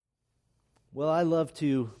Well, I love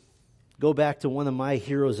to go back to one of my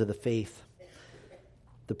heroes of the faith,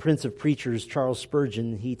 the Prince of Preachers, Charles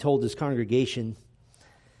Spurgeon. He told his congregation,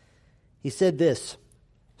 he said this,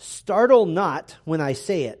 "Startle not when I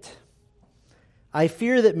say it. I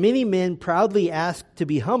fear that many men proudly ask to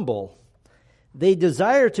be humble. They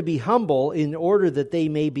desire to be humble in order that they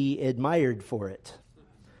may be admired for it."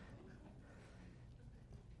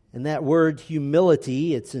 And that word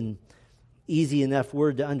humility, it's an easy enough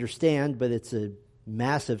word to understand, but it's a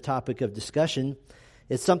massive topic of discussion.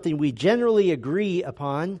 It's something we generally agree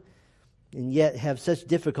upon and yet have such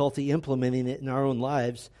difficulty implementing it in our own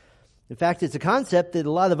lives. In fact, it's a concept that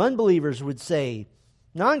a lot of unbelievers would say,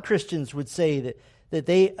 non-Christians would say that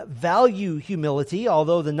they value humility,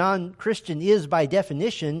 although the non-Christian is by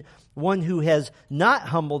definition one who has not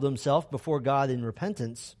humbled himself before God in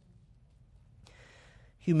repentance.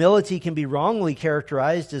 Humility can be wrongly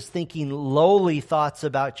characterized as thinking lowly thoughts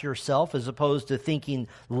about yourself as opposed to thinking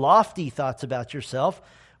lofty thoughts about yourself,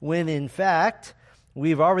 when in fact,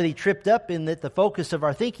 we've already tripped up in that the focus of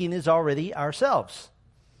our thinking is already ourselves.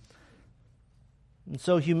 And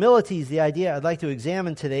so humility is the idea I'd like to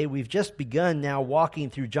examine today. We've just begun now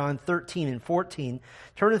walking through John 13 and 14.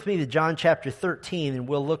 Turn with me to John chapter 13 and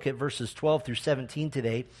we'll look at verses 12 through 17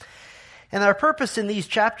 today. And our purpose in these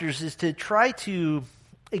chapters is to try to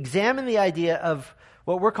examine the idea of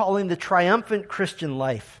what we're calling the triumphant Christian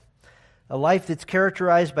life. A life that's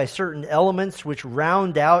characterized by certain elements which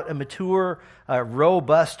round out a mature,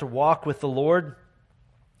 robust walk with the Lord.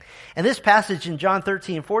 And this passage in John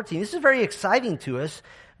 13 and 14, this is very exciting to us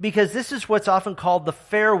because this is what's often called the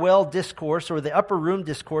farewell discourse or the upper room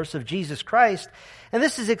discourse of Jesus Christ. And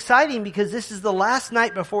this is exciting because this is the last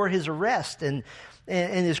night before his arrest and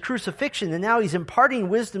his crucifixion, and now he's imparting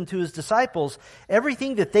wisdom to his disciples,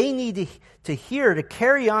 everything that they need to hear to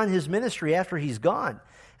carry on his ministry after he's gone.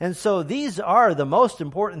 And so these are the most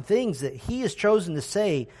important things that he has chosen to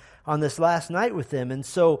say on this last night with them. And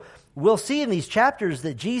so we'll see in these chapters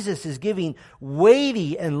that Jesus is giving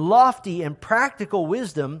weighty and lofty and practical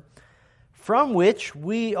wisdom from which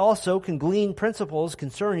we also can glean principles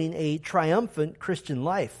concerning a triumphant Christian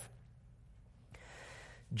life.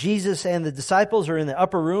 Jesus and the disciples are in the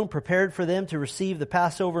upper room, prepared for them to receive the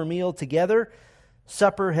Passover meal together.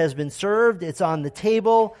 Supper has been served, it's on the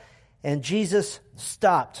table, and Jesus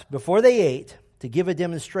stopped before they ate to give a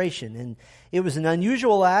demonstration. And it was an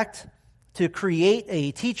unusual act to create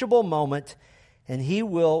a teachable moment, and he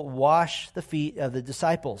will wash the feet of the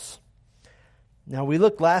disciples. Now, we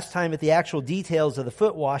looked last time at the actual details of the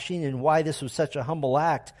foot washing and why this was such a humble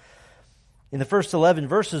act. In the first 11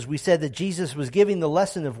 verses, we said that Jesus was giving the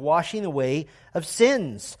lesson of washing away of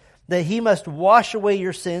sins, that he must wash away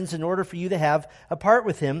your sins in order for you to have a part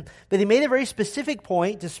with him. But he made a very specific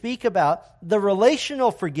point to speak about the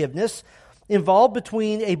relational forgiveness involved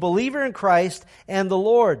between a believer in Christ and the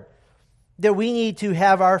Lord, that we need to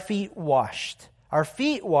have our feet washed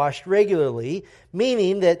regularly,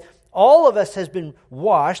 meaning that all of us has been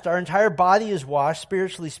washed. Our entire body is washed,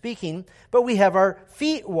 spiritually speaking, but we have our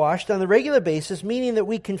feet washed on the regular basis, meaning that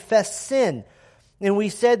we confess sin. And we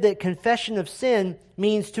said that confession of sin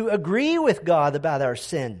means to agree with God about our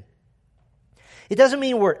sin. It doesn't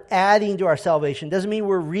mean we're adding to our salvation. It doesn't mean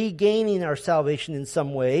we're regaining our salvation in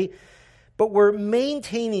some way, but we're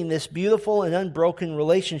maintaining this beautiful and unbroken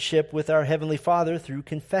relationship with our Heavenly Father through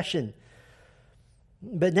confession.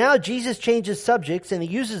 But now Jesus changes subjects and he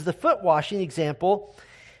uses the foot washing example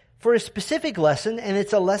for a specific lesson, and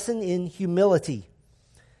it's a lesson in humility.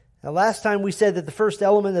 Now, last time we said that the first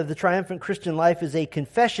element of the triumphant Christian life is a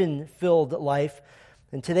confession-filled life,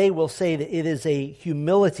 and today we'll say that it is a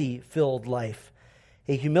humility-filled life.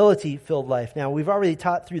 A humility-filled life. Now, we've already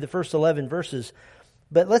taught through the first 11 verses,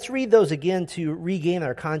 but let's read those again to regain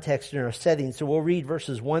our context and our setting. So we'll read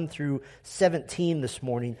verses 1 through 17 this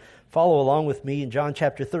morning. Follow along with me in John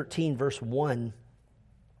chapter 13, verse 1.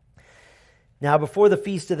 Now before the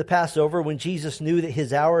feast of the Passover, when Jesus knew that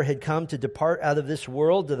his hour had come to depart out of this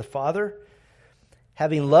world to the Father,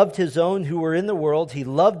 having loved his own who were in the world, he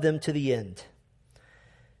loved them to the end.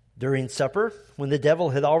 During supper, when the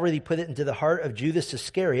devil had already put it into the heart of Judas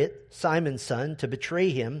Iscariot, Simon's son, to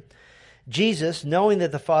betray him, Jesus, knowing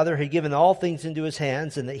that the Father had given all things into his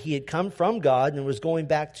hands and that he had come from God and was going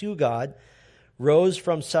back to God, rose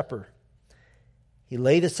from supper. He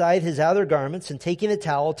laid aside his outer garments and taking a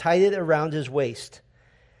towel, tied it around his waist.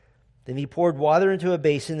 Then he poured water into a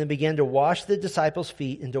basin and began to wash the disciples'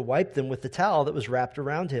 feet and to wipe them with the towel that was wrapped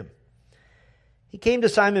around him. He came to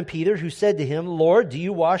Simon Peter, who said to him, "Lord, do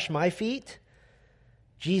you wash my feet?"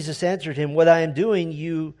 Jesus answered him, "What I am doing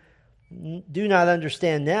you do not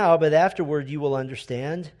understand now, but afterward you will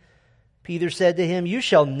understand." Peter said to him, "You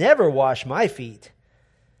shall never wash my feet."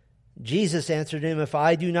 Jesus answered him, "If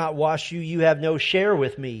I do not wash you, you have no share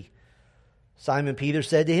with me." Simon Peter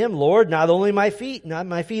said to him, "Lord, not my feet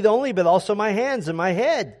only, but also my hands and my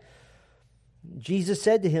head." Jesus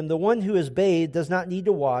said to him, "The one who is bathed does not need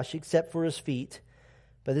to wash except for his feet,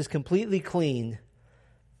 but is completely clean.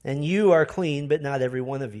 And you are clean, but not every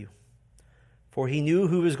one of you." For he knew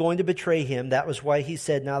who was going to betray him. That was why he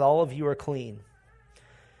said, "Not all of you are clean."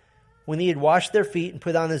 When he had washed their feet and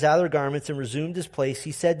put on his outer garments and resumed his place,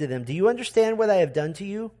 he said to them, "Do you understand what I have done to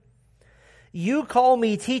you? You call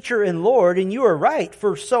me teacher and Lord, and you are right,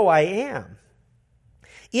 for so I am.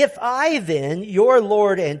 If I then, your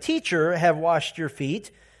Lord and teacher, have washed your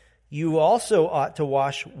feet, you also ought to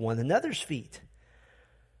wash one another's feet.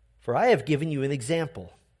 For I have given you an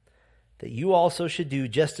example, that you also should do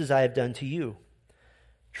just as I have done to you.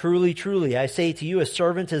 Truly, truly, I say to you, a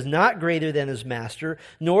servant is not greater than his master,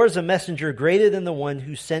 nor is a messenger greater than the one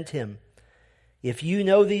who sent him. If you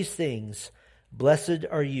know these things, blessed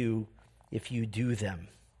are you if you do them."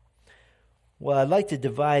 Well, I'd like to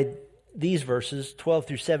divide these verses, 12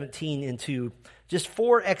 through 17, into just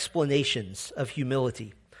 4 explanations of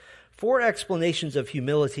humility. 4 explanations of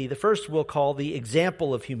humility. The first we'll call the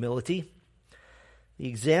example of humility. The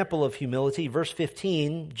example of humility. Verse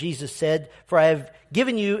 15, Jesus said, "For I have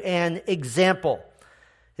given you an example."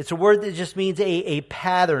 It's a word that just means a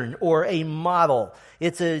pattern or a model.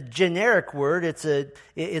 It's a generic word.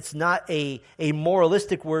 It's not a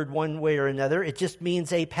moralistic word one way or another. It just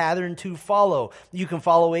means a pattern to follow. You can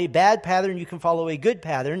follow a bad pattern. You can follow a good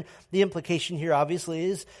pattern. The implication here obviously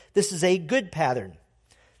is this is a good pattern,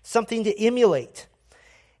 something to emulate.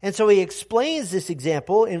 And so he explains this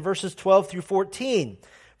example in verses 12 through 14.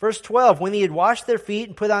 Verse 12, when he had washed their feet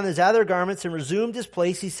and put on his outer garments and resumed his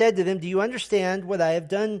place, he said to them, "Do you understand what I have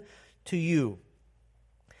done to you?"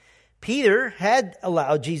 Peter had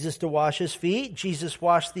allowed Jesus to wash his feet. Jesus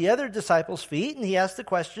washed the other disciples' feet, and he asked the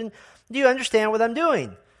question, "Do you understand what I'm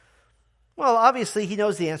doing?" Well, obviously he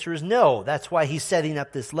knows the answer is no. That's why he's setting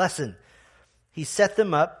up this lesson. He set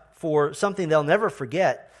them up for something they'll never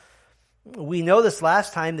forget. We know this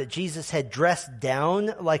last time that Jesus had dressed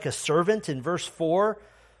down like a servant in verse 4,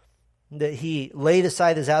 that he laid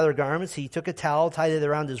aside his outer garments. He took a towel, tied it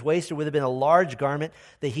around his waist. It would have been a large garment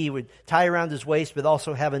that he would tie around his waist, but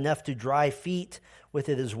also have enough to dry feet with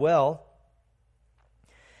it as well.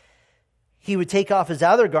 He would take off his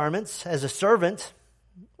outer garments as a servant.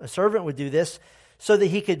 A servant would do this so that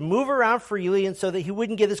he could move around freely and so that he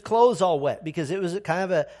wouldn't get his clothes all wet, because it was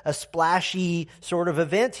kind of a splashy sort of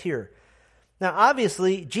event here. Now,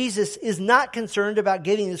 obviously, Jesus is not concerned about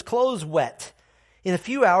getting his clothes wet. In a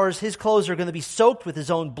few hours, his clothes are going to be soaked with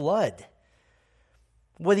his own blood.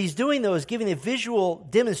 What he's doing, though, is giving a visual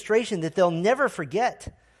demonstration that they'll never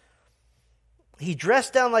forget. He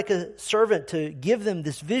dressed down like a servant to give them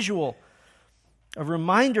this visual, a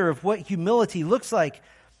reminder of what humility looks like.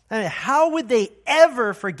 I mean, how would they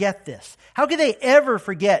ever forget this? How could they ever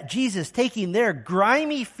forget Jesus taking their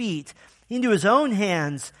grimy feet into his own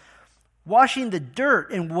hands, washing the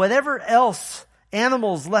dirt and whatever else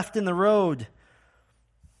animals left in the road,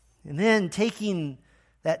 and then taking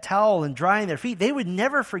that towel and drying their feet? They would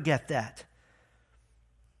never forget that.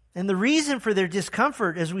 And the reason for their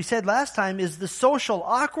discomfort, as we said last time, is the social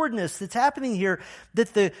awkwardness that's happening here,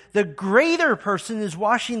 that the greater person is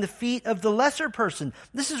washing the feet of the lesser person.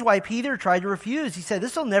 This is why Peter tried to refuse. He said,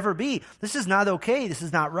 "This will never be. This is not okay. This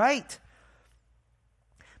is not right."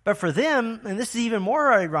 But for them, and this is even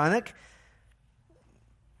more ironic,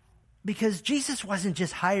 because Jesus wasn't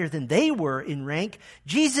just higher than they were in rank.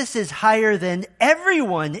 Jesus is higher than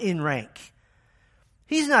everyone in rank.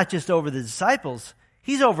 He's not just over the disciples.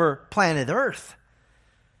 He's over planet Earth.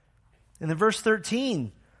 And in verse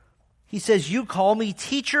 13, he says, "You call me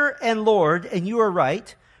teacher and Lord, and you are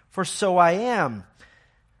right, for so I am."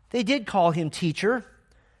 They did call him teacher.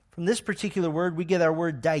 From this particular word, we get our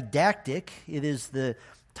word didactic. It is the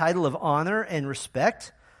title of honor and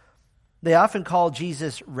respect. They often call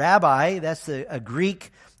Jesus rabbi. That's a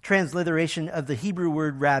Greek transliteration of the Hebrew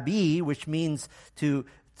word rabbi, which means to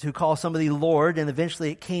call somebody Lord, and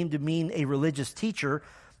eventually it came to mean a religious teacher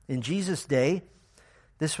in Jesus' day.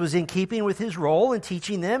 This was in keeping with his role in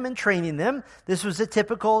teaching them and training them. This was a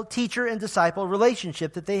typical teacher and disciple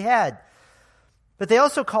relationship that they had. But they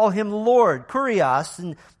also call him Lord, kurios,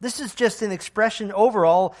 and this is just an expression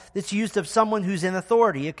overall that's used of someone who's in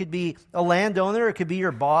authority. It could be a landowner, it could be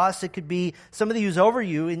your boss, it could be somebody who's over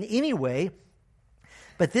you in any way.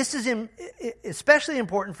 But this is especially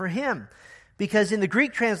important for him, because in the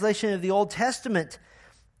Greek translation of the Old Testament,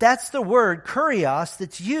 that's the word kurios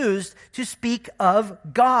that's used to speak of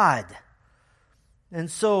God. And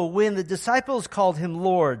so when the disciples called him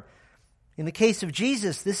Lord, in the case of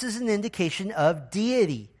Jesus, this is an indication of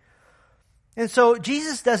deity. And so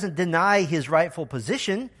Jesus doesn't deny his rightful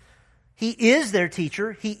position. He is their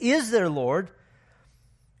teacher. He is their Lord.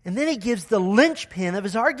 And then he gives the linchpin of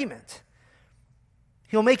his argument.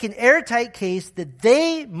 He'll make an airtight case that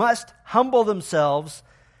they must humble themselves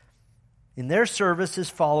in their service as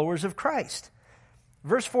followers of Christ.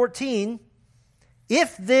 Verse 14,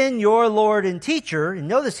 if then your Lord and teacher, and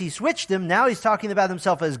notice he switched him, now he's talking about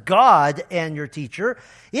himself as God and your teacher.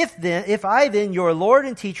 If I then, your Lord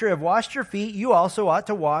and teacher, have washed your feet, you also ought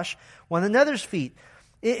to wash one another's feet.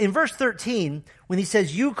 In verse 13, when he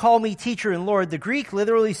says, you call me teacher and Lord, the Greek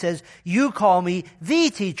literally says, you call me the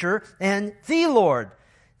teacher and the Lord.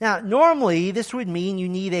 Now, normally, this would mean you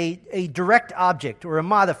need a direct object or a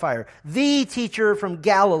modifier. The teacher from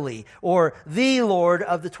Galilee, or the Lord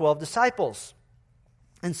of the 12 disciples.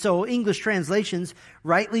 And so English translations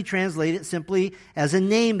rightly translate it simply as a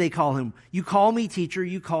name they call him. You call me teacher,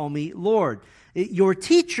 you call me Lord. Your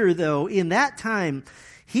teacher, though, in that time,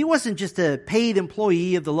 he wasn't just a paid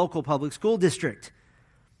employee of the local public school district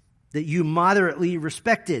that you moderately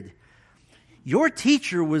respected. Your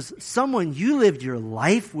teacher was someone you lived your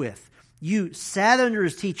life with. You sat under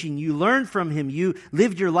his teaching. You learned from him. You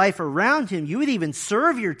lived your life around him. You would even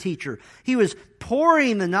serve your teacher. He was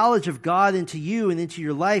pouring the knowledge of God into you and into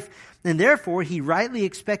your life. And therefore, he rightly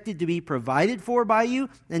expected to be provided for by you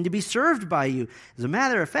and to be served by you. As a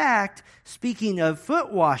matter of fact, speaking of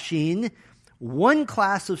foot washing, one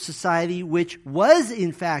class of society which was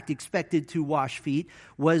in fact expected to wash feet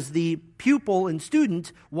was the pupil and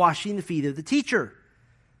student washing the feet of the teacher.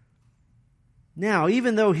 Now,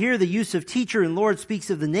 even though here the use of teacher and Lord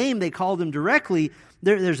speaks of the name they called him directly,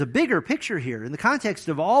 there's a bigger picture here. In the context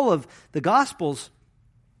of all of the Gospels,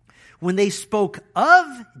 when they spoke of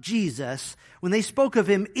Jesus, when they spoke of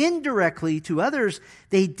him indirectly to others,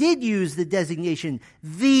 they did use the designation,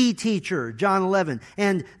 the teacher, John 11,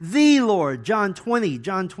 and the Lord, John 20,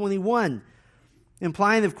 John 21,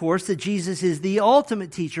 implying, of course, that Jesus is the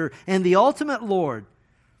ultimate teacher and the ultimate Lord.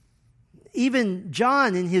 Even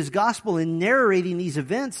John, in his gospel, in narrating these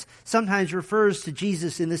events, sometimes refers to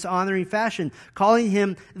Jesus in this honoring fashion, calling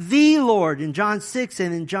him the Lord in John 6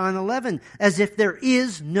 and in John 11, as if there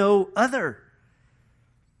is no other.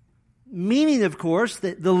 Meaning, of course,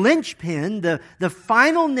 that the linchpin, the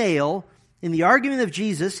final nail in the argument of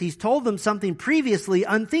Jesus, he's told them something previously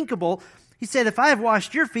unthinkable. He said, if I have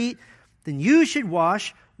washed your feet, then you should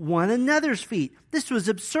wash one another's feet. This was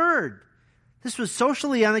absurd. This was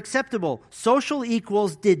socially unacceptable. Social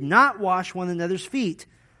equals did not wash one another's feet.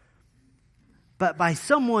 But by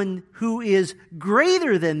someone who is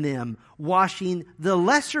greater than them washing the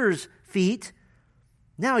lesser's feet,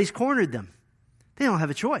 now he's cornered them. They don't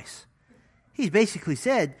have a choice. He's basically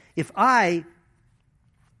said, if I,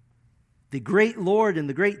 the great Lord and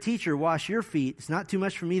the great teacher, wash your feet, it's not too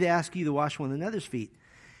much for me to ask you to wash one another's feet.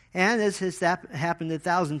 And as has happened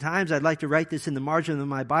 1,000 times, I'd like to write this in the margin of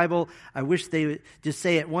my Bible. I wish they would just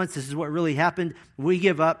say it once. This is what really happened. We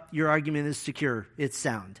give up. Your argument is secure. It's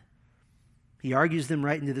sound. He argues them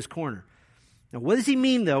right into this corner. Now, what does he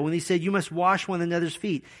mean, though, when he said you must wash one another's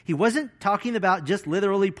feet? He wasn't talking about just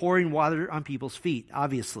literally pouring water on people's feet,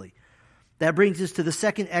 obviously. That brings us to the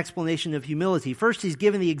second explanation of humility. First, he's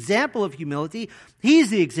given the example of humility. He's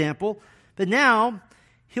the example. But now,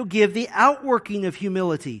 he'll give the outworking of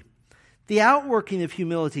humility. The outworking of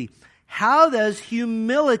humility. How does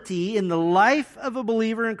humility in the life of a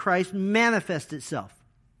believer in Christ manifest itself?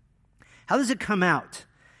 How does it come out?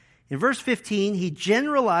 In verse 15, he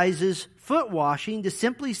generalizes foot washing to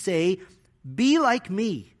simply say, be like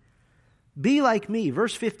me. Be like me.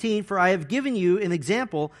 Verse 15, for I have given you an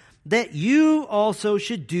example that you also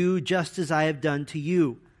should do just as I have done to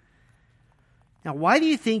you. Now, why do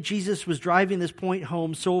you think Jesus was driving this point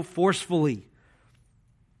home so forcefully?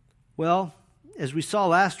 Well, as we saw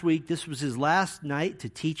last week, this was his last night to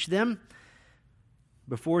teach them.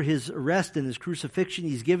 Before his arrest and his crucifixion,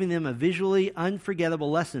 he's giving them a visually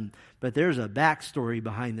unforgettable lesson. But there's a backstory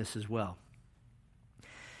behind this as well.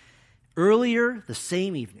 Earlier the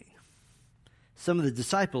same evening, some of the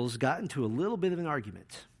disciples got into a little bit of an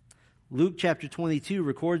argument. Luke chapter 22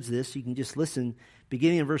 records this. You can just listen,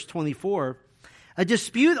 beginning in verse 24. A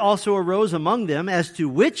dispute also arose among them as to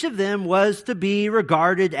which of them was to be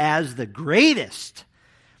regarded as the greatest.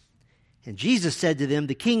 And Jesus said to them,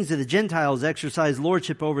 the kings of the Gentiles exercise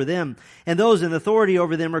lordship over them, and those in authority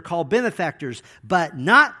over them are called benefactors. But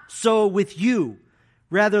not so with you.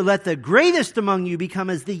 Rather, let the greatest among you become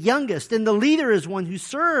as the youngest, and the leader as one who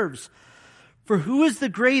serves. For who is the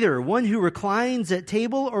greater, one who reclines at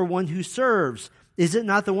table or one who serves? Is it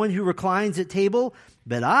not the one who reclines at table?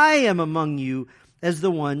 But I am among you as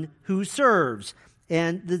the one who serves.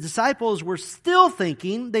 And the disciples were still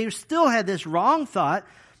thinking, they still had this wrong thought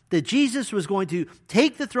that Jesus was going to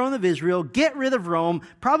take the throne of Israel, get rid of Rome,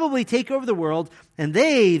 probably take over the world, and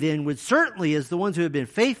they then would certainly, as the ones who had been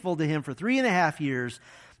faithful to him for 3.5 years,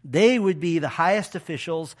 they would be the highest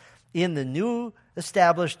officials in the new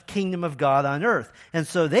established kingdom of God on earth. And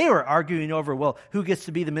so they were arguing over, well, who gets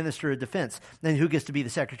to be the minister of defense? And who gets to be the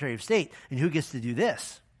secretary of state? And who gets to do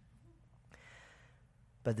this?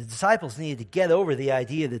 But the disciples needed to get over the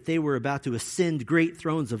idea that they were about to ascend great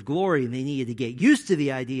thrones of glory, and they needed to get used to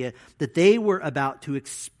the idea that they were about to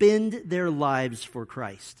expend their lives for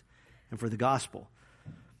Christ and for the gospel.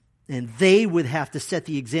 And they would have to set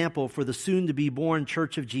the example for the soon-to-be-born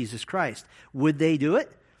church of Jesus Christ. Would they do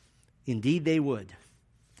it? Indeed, they would.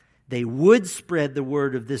 They would spread the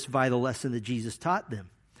word of this vital lesson that Jesus taught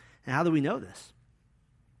them. And how do we know this?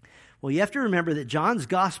 Well, you have to remember that John's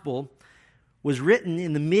gospel was written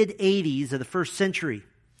in the mid-80s of the first century.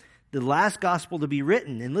 The last gospel to be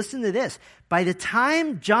written. And listen to this. By the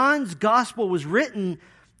time John's gospel was written,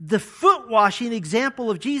 the foot washing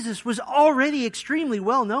example of Jesus was already extremely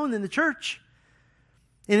well known in the church.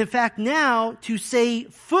 And in fact, now to say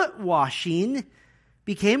foot washing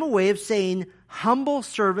became a way of saying humble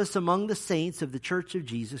service among the saints of the church of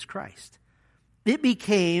Jesus Christ. It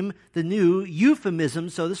became the new euphemism,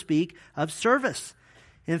 so to speak, of service.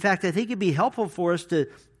 In fact, I think it'd be helpful for us to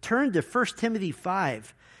turn to 1 Timothy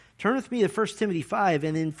 5. Turn with me to 1 Timothy 5.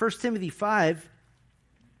 And in 1 Timothy 5,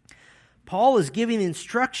 Paul is giving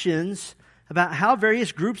instructions about how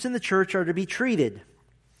various groups in the church are to be treated.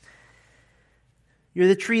 You're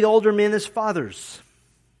to treat older men as fathers.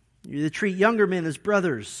 You're to treat younger men as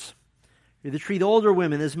brothers. You're to treat older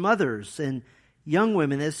women as mothers and young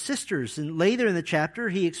women as sisters. And later in the chapter,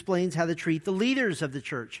 he explains how to treat the leaders of the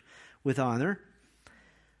church with honor.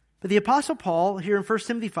 But the Apostle Paul, here in 1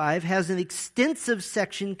 Timothy 5, has an extensive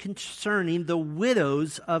section concerning the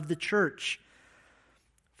widows of the church.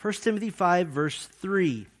 1 Timothy 5, verse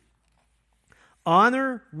 3.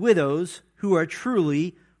 Honor widows who are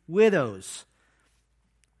truly widows.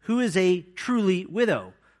 Who is a truly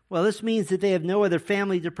widow? Well, this means that they have no other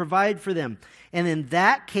family to provide for them. And in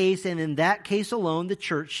that case, and in that case alone, the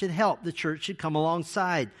church should help. The church should come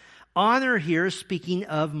alongside. Honor here is speaking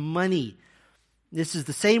of money. This is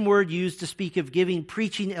the same word used to speak of giving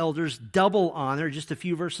preaching elders double honor just a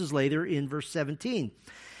few verses later in verse 17.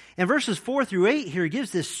 And verses 4 through 8 here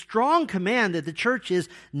gives this strong command that the church is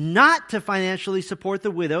not to financially support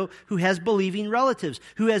the widow who has believing relatives,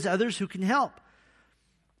 who has others who can help.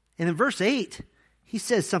 And in verse 8, he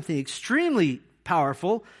says something extremely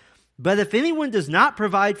powerful. But if anyone does not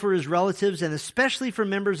provide for his relatives, and especially for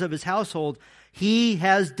members of his household, he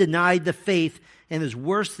has denied the faith and is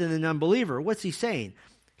worse than an unbeliever. What's he saying?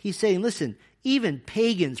 He's saying, listen, even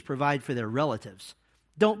pagans provide for their relatives.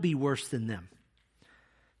 Don't be worse than them.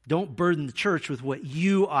 Don't burden the church with what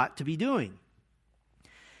you ought to be doing.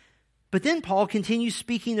 But then Paul continues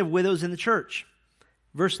speaking of widows in the church.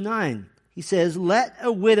 Verse 9, he says, let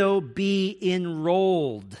a widow be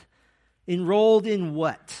enrolled. Enrolled in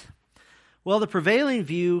what? Well, the prevailing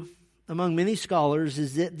view among many scholars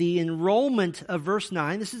is that the enrollment of verse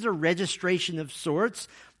 9, this is a registration of sorts.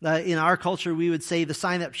 In our culture, we would say the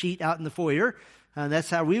sign-up sheet out in the foyer. That's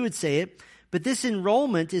how we would say it. But this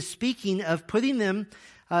enrollment is speaking of putting them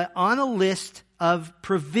on a list of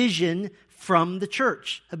provision from the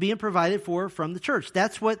church, of being provided for from the church.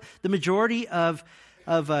 That's what the majority of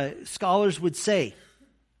scholars would say.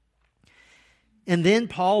 And then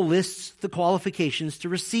Paul lists the qualifications to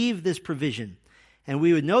receive this provision. And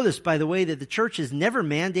we would know this, by the way, that the church is never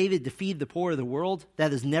mandated to feed the poor of the world.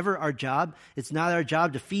 That is never our job. It's not our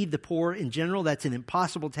job to feed the poor in general. That's an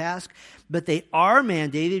impossible task. But they are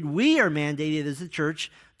mandated, we are mandated as a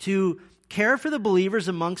church to care for the believers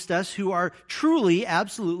amongst us who are truly,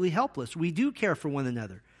 absolutely helpless. We do care for one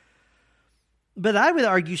another. But I would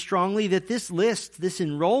argue strongly that this list, this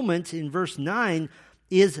enrollment in verse 9,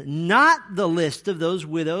 is not the list of those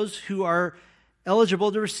widows who are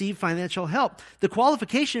eligible to receive financial help. The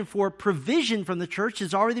qualification for provision from the church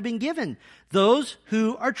has already been given. Those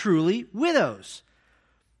who are truly widows,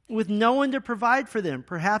 with no one to provide for them.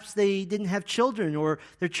 Perhaps they didn't have children, or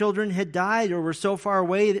their children had died, or were so far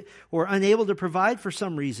away or unable to provide for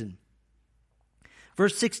some reason.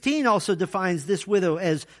 Verse 16 also defines this widow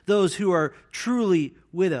as those who are truly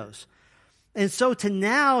widows. And so to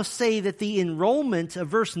now say that the enrollment of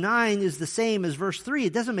verse 9 is the same as verse 3,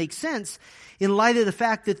 it doesn't make sense in light of the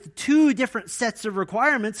fact that the two different sets of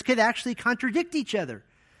requirements could actually contradict each other.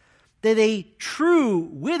 that a true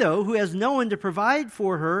widow who has no one to provide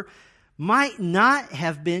for her might not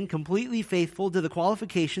have been completely faithful to the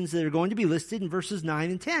qualifications that are going to be listed in verses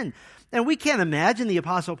 9 and 10. And we can't imagine the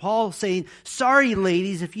Apostle Paul saying, sorry,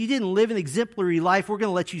 ladies, if you didn't live an exemplary life, we're going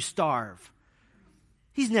to let you starve.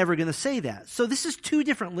 He's never going to say that. So this is two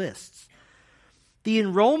different lists. The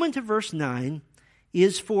enrollment of verse 9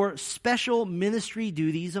 is for special ministry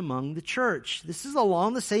duties among the church. This is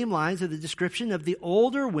along the same lines of the description of the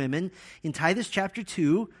older women in Titus chapter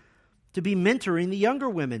 2 to be mentoring the younger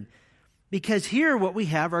women. Because here what we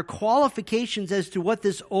have are qualifications as to what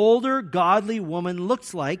this older godly woman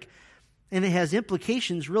looks like, and it has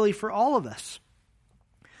implications really for all of us.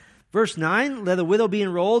 Verse 9, let a widow be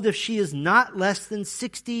enrolled if she is not less than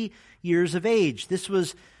 60 years of age. This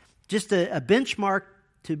was just a benchmark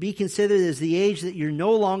to be considered as the age that you're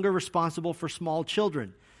no longer responsible for small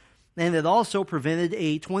children. And it also prevented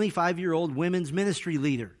a 25-year-old women's ministry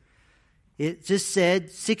leader. It just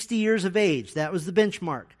said 60 years of age. That was the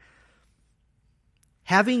benchmark.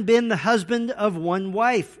 Having been the husband of one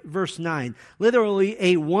wife, verse 9. Literally,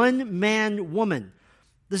 a one-man woman.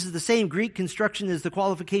 This is the same Greek construction as the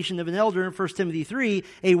qualification of an elder in 1 Timothy 3,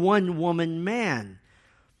 a one-woman man.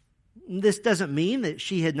 This doesn't mean that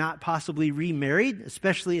she had not possibly remarried,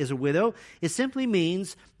 especially as a widow. It simply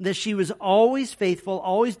means that she was always faithful,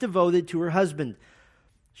 always devoted to her husband.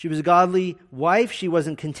 She was a godly wife. She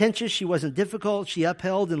wasn't contentious. She wasn't difficult. She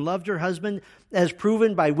upheld and loved her husband, as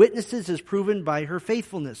proven by witnesses, as proven by her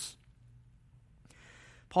faithfulness.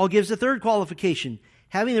 Paul gives a third qualification,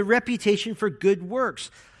 having a reputation for good works.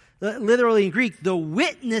 Literally in Greek, the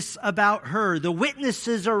witness about her, the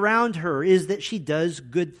witnesses around her, is that she does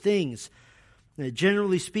good things.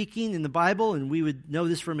 Generally speaking, in the Bible, and we would know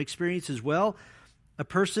this from experience as well, a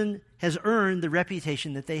person has earned the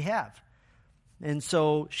reputation that they have. And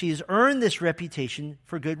so she's earned this reputation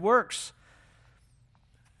for good works.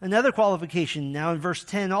 Another qualification now in verse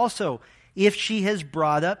 10 also, if she has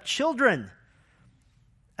brought up children.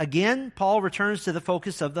 Again, Paul returns to the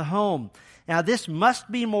focus of the home. Now, this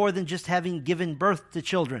must be more than just having given birth to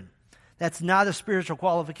children. That's not a spiritual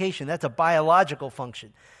qualification. That's a biological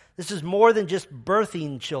function. This is more than just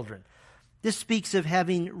birthing children. This speaks of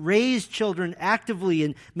having raised children actively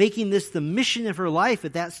and making this the mission of her life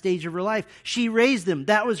at that stage of her life. She raised them.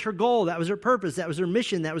 That was her goal. That was her purpose. That was her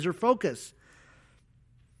mission. That was her focus.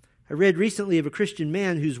 I read recently of a Christian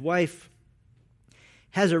man whose wife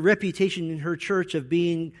has a reputation in her church of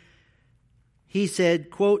being, he said,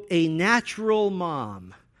 quote, a natural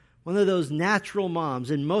mom. One of those natural moms.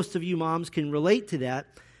 And most of you moms can relate to that.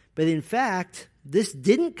 But in fact, this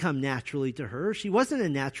didn't come naturally to her. She wasn't a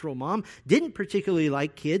natural mom, didn't particularly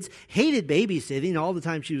like kids, hated babysitting all the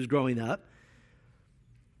time she was growing up.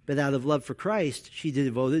 But out of love for Christ, she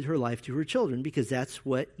devoted her life to her children, because that's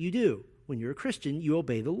what you do. When you're a Christian, you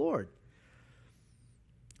obey the Lord.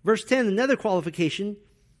 Verse 10, another qualification,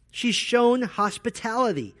 she's shown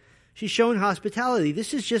hospitality. She's shown hospitality.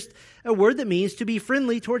 This is just a word that means to be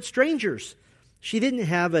friendly towards strangers. She didn't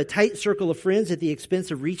have a tight circle of friends at the expense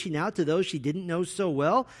of reaching out to those she didn't know so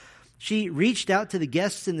well. She reached out to the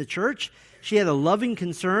guests in the church. She had a loving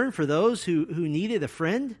concern for those who needed a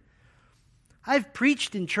friend. I've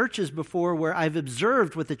preached in churches before where I've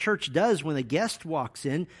observed what the church does when a guest walks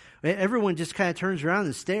in. Everyone just kind of turns around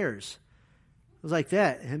and stares. It was like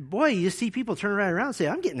that. And boy, you just see people turn right around and say,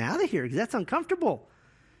 I'm getting out of here because that's uncomfortable.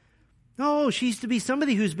 No, she's to be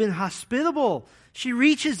somebody who's been hospitable. She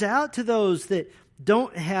reaches out to those that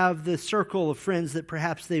don't have the circle of friends that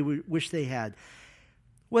perhaps they would wish they had.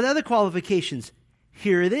 What other qualifications?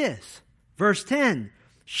 Here it is. Verse 10.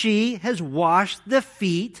 She has washed the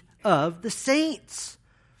feet of the saints.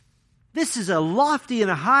 This is a lofty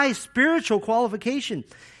and a high spiritual qualification.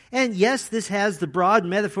 And yes, this has the broad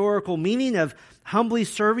metaphorical meaning of humbly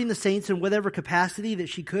serving the saints in whatever capacity that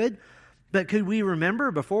she could. But could we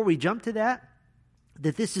remember, before we jump to that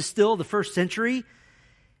this is still the first century,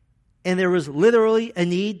 and there was literally a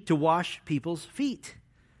need to wash people's feet.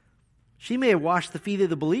 She may have washed the feet of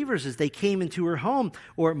the believers as they came into her home,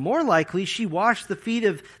 or more likely, she washed the feet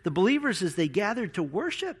of the believers as they gathered to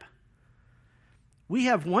worship. We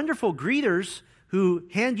have wonderful greeters who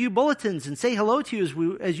hand you bulletins and say hello to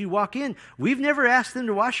you as you walk in. We've never asked them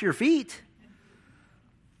to wash your feet.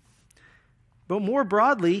 But more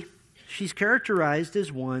broadly, she's characterized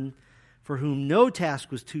as one for whom no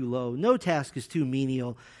task was too low, no task is too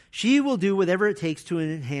menial. She will do whatever it takes to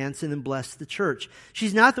enhance and bless the church.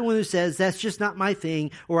 She's not the one who says, that's just not my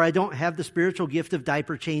thing, or I don't have the spiritual gift of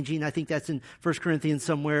diaper changing. I think that's in 1 Corinthians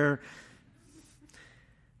somewhere.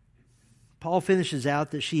 Paul finishes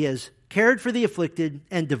out that she has cared for the afflicted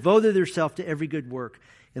and devoted herself to every good work.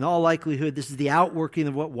 In all likelihood, this is the outworking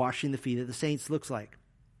of what washing the feet of the saints looks like.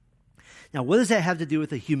 Now, what does that have to do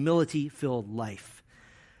with a humility-filled life?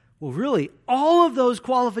 Well, really, all of those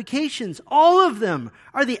qualifications, all of them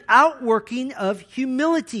are the outworking of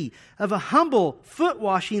humility, of a humble,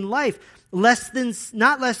 foot-washing life,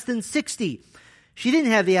 not less than 60. She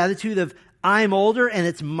didn't have the attitude of, I'm older and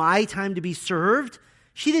it's my time to be served.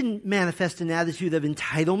 She didn't manifest an attitude of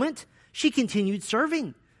entitlement. She continued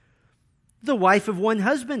serving. The wife of one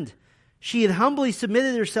husband, she had humbly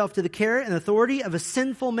submitted herself to the care and authority of a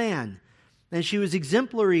sinful man. And she was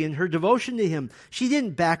exemplary in her devotion to him. She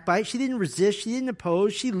didn't backbite. She didn't resist. She didn't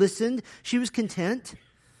oppose. She listened. She was content.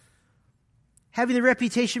 Having the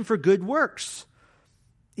reputation for good works.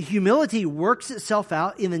 Humility works itself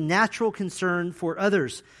out in a natural concern for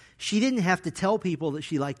others. She didn't have to tell people that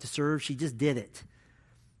she liked to serve. She just did it.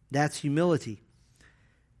 That's humility.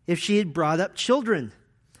 If she had brought up children.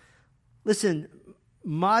 Listen,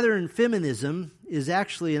 modern feminism is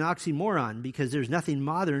actually an oxymoron because there's nothing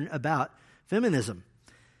modern about feminism.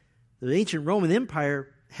 The ancient Roman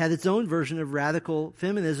Empire had its own version of radical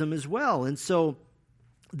feminism as well. And so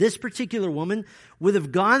this particular woman would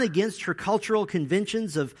have gone against her cultural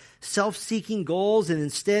conventions of self-seeking goals and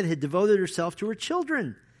instead had devoted herself to her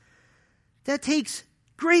children. That takes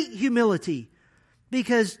great humility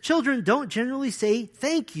because children don't generally say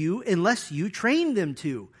thank you unless you train them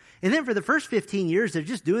to. And then for the first 15 years, they're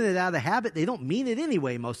just doing it out of habit. They don't mean it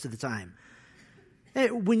anyway most of the time.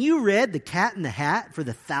 When you read The Cat in the Hat for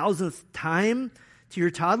the 1,000th time to your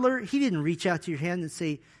toddler, he didn't reach out to your hand and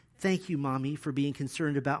say, thank you, Mommy, for being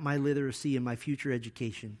concerned about my literacy and my future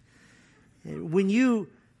education. When you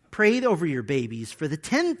prayed over your babies for the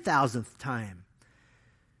 10,000th time,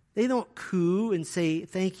 they don't coo and say,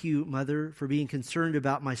 thank you, Mother, for being concerned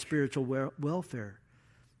about my spiritual welfare.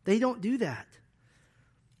 They don't do that.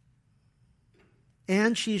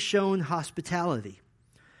 And she's shown hospitality.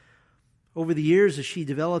 Over the years, as she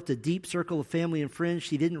developed a deep circle of family and friends,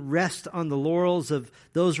 she didn't rest on the laurels of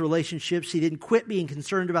those relationships. She didn't quit being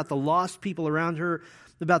concerned about the lost people around her,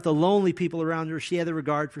 about the lonely people around her. She had a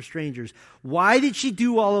regard for strangers. Why did she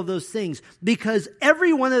do all of those things? Because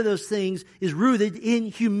every one of those things is rooted in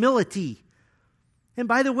humility. And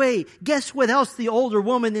by the way, guess what else the older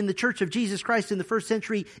woman in the Church of Jesus Christ in the first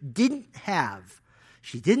century didn't have?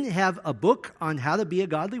 She didn't have a book on how to be a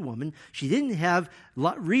godly woman. She didn't have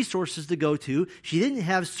resources to go to. She didn't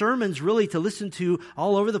have sermons really to listen to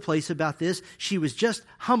all over the place about this. She was just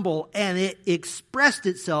humble, and it expressed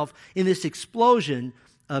itself in this explosion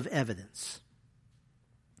of evidence.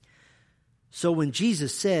 So when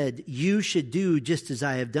Jesus said, you should do just as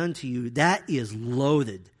I have done to you, that is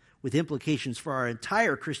loaded with implications for our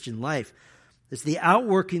entire Christian life. It's the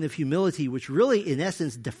outworking of humility, which really, in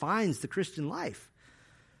essence, defines the Christian life.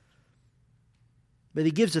 But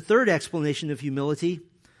he gives a third explanation of humility.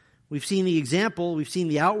 We've seen the example. We've seen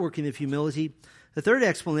the outworking of humility. The third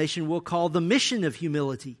explanation we'll call the mission of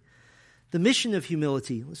humility. The mission of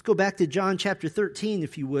humility. Let's go back to John chapter 13,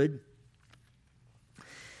 if you would.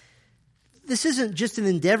 This isn't just an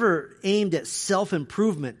endeavor aimed at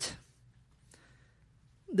self-improvement.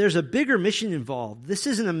 There's a bigger mission involved. This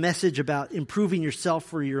isn't a message about improving yourself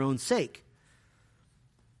for your own sake.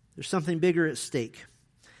 There's something bigger at stake.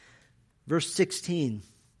 Verse 16,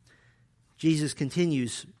 Jesus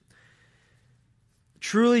continues,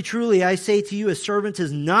 truly, truly, I say to you, a servant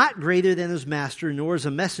is not greater than his master, nor is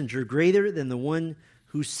a messenger greater than the one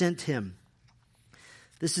who sent him.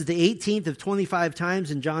 This is the 18th of 25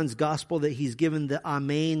 times in John's gospel that he's given the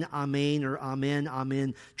amen, amen, or amen,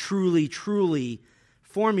 amen, truly, truly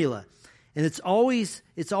formula. And it's always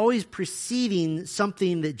preceding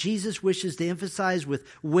something that Jesus wishes to emphasize with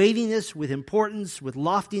weightiness, with importance, with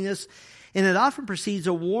loftiness. And it often precedes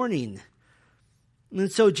a warning. And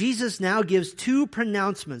so Jesus now gives two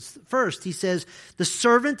pronouncements. First, he says, the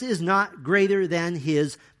servant is not greater than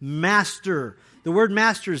his master. The word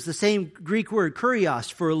master is the same Greek word, kurios,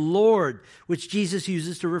 for Lord, which Jesus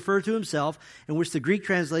uses to refer to himself, and which the Greek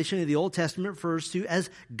translation of the Old Testament refers to as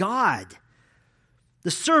God. The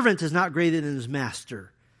servant is not greater than his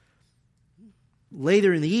master.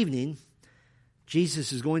 Later in the evening,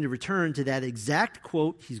 Jesus is going to return to that exact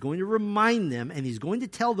quote. He's going to remind them, and he's going to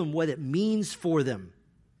tell them what it means for them.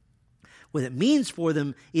 What it means for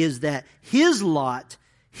them is that his lot,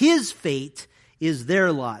 his fate, is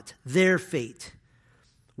their lot, their fate.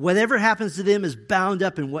 Whatever happens to them is bound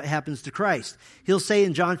up in what happens to Christ. He'll say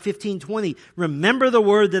in John 15:20, remember the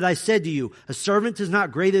word that I said to you, a servant is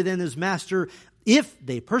not greater than his master. If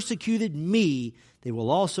they persecuted me, they will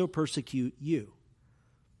also persecute you.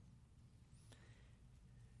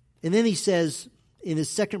 And then he says in his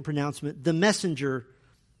second pronouncement, the messenger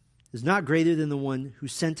is not greater than the one who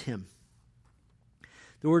sent him.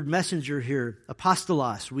 The word messenger here,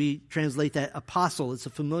 apostolos, we translate that apostle. It's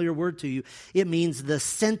a familiar word to you. It means the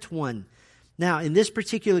sent one. Now, in this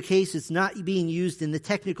particular case, it's not being used in the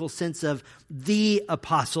technical sense of the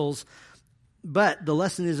apostles, but the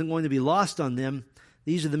lesson isn't going to be lost on them.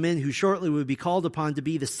 These are the men who shortly would be called upon to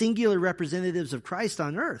be the singular representatives of Christ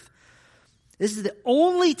on earth. This is the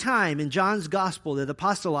only time in John's gospel that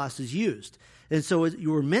apostolos is used. And so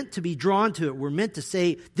you were meant to be drawn to it. We're meant to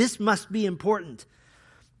say, this must be important.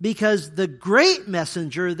 Because the great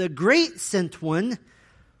messenger, the great sent one,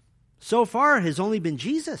 so far has only been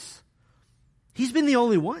Jesus. He's been the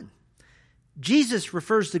only one. Jesus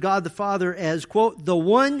refers to God the Father as, quote, the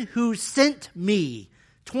one who sent me,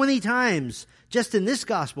 20 times just in this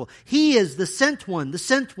gospel. He is the sent one, the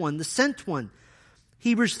sent one, the sent one.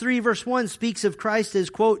 Hebrews 3 verse 1 speaks of Christ as,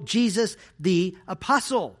 quote, Jesus the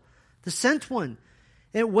apostle, the sent one.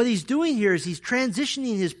 And what he's doing here is he's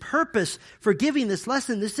transitioning his purpose for giving this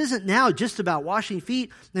lesson. This isn't now just about washing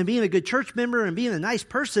feet and being a good church member and being a nice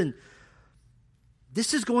person.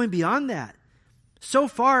 This is going beyond that. So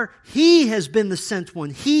far, he has been the sent one.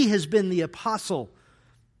 He has been the apostle.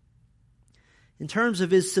 In terms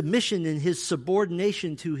of his submission and his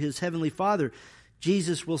subordination to his heavenly Father,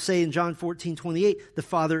 Jesus will say in John 14:28, the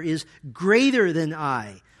Father is greater than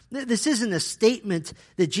I. This isn't a statement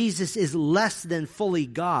that Jesus is less than fully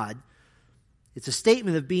God. It's a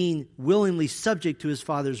statement of being willingly subject to his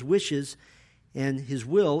Father's wishes and his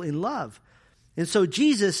will in love. And so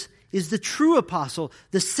Jesus is the true apostle,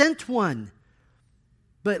 the sent one.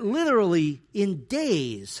 But literally, in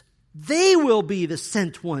days, they will be the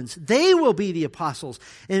sent ones. They will be the apostles.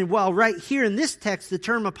 And while right here in this text, the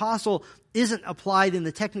term apostle isn't applied in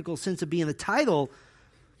the technical sense of being a title,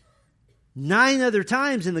 9 other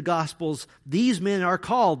times in the Gospels, these men are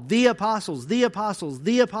called the apostles, the apostles,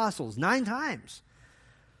 the apostles. 9 times.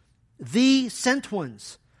 The sent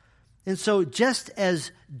ones. And so just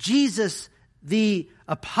as Jesus, the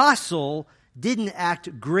apostle, didn't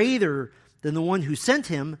act greater than the one who sent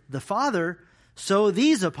him, the Father, so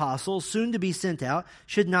these apostles, soon to be sent out,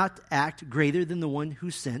 should not act greater than the one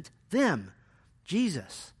who sent them,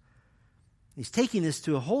 Jesus. He's taking this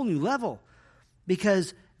to a whole new level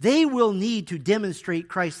because they will need to demonstrate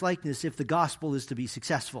Christ-likeness if the gospel is to be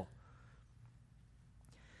successful.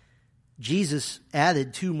 Jesus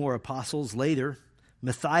added 2 more apostles later,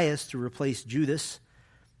 Matthias to replace Judas,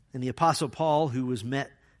 and the apostle Paul, who was met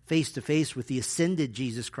face-to-face with the ascended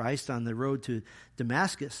Jesus Christ on the road to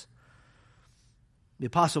Damascus. The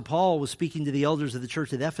apostle Paul was speaking to the elders of the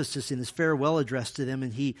church at Ephesus in his farewell address to them,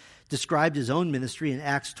 and he described his own ministry in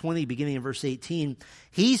Acts 20, beginning in verse 18.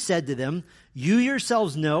 He said to them, "You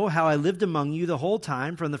yourselves know how I lived among you the whole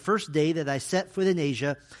time from the first day that I set foot in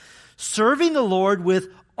Asia, serving the Lord with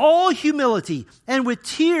all humility and with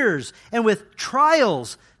tears and with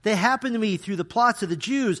trials that happened to me through the plots of the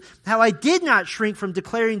Jews, how I did not shrink from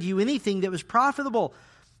declaring to you anything that was profitable."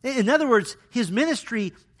 In other words, his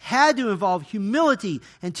ministry had to involve humility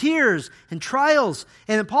and tears and trials.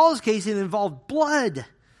 And in Paul's case, it involved blood.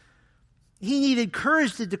 He needed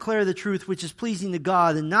courage to declare the truth, which is pleasing to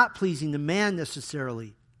God and not pleasing to man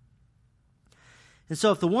necessarily. And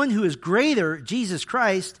so if the one who is greater, Jesus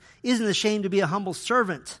Christ, isn't ashamed to be a humble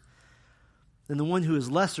servant, then the one who is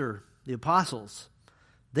lesser, the apostles,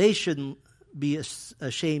 they shouldn't be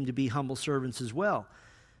ashamed to be humble servants as well.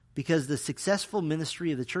 Because the successful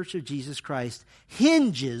ministry of the Church of Jesus Christ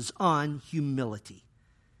hinges on humility.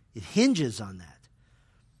 It hinges on that.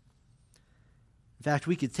 In fact,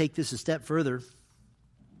 we could take this a step further.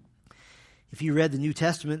 If you read the New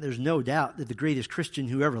Testament, there's no doubt that the greatest Christian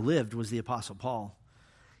who ever lived was the Apostle Paul.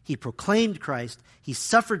 He proclaimed Christ. He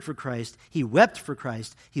suffered for Christ. He wept for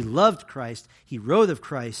Christ. He loved Christ. He wrote of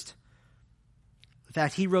Christ. In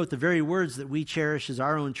fact, he wrote the very words that we cherish as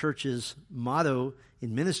our own church's motto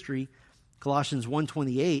in ministry, Colossians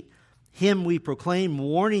 1:28, "Him we proclaim,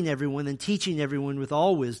 warning everyone and teaching everyone with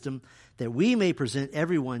all wisdom, that we may present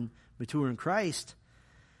everyone mature in Christ."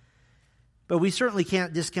 But we certainly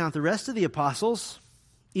can't discount the rest of the apostles.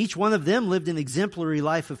 Each one of them lived an exemplary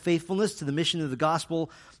life of faithfulness to the mission of the gospel,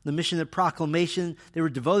 the mission of proclamation. They were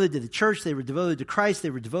devoted to the church. They were devoted to Christ. They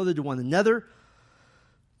were devoted to one another.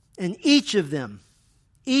 And each of them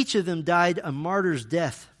died a martyr's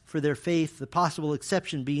death for their faith, the possible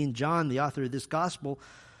exception being John, the author of this gospel.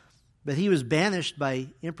 But he was banished by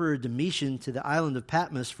Emperor Domitian to the island of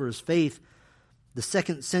Patmos for his faith. The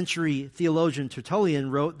 2nd century theologian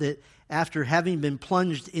Tertullian wrote that after having been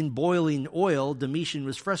plunged in boiling oil, Domitian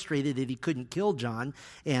was frustrated that he couldn't kill John,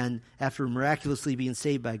 and after miraculously being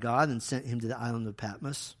saved by God, and sent him to the island of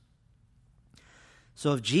Patmos.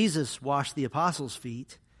 So if Jesus washed the apostles'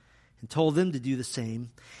 feet and told them to do the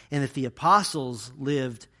same, and if the apostles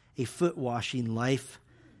lived a foot-washing life,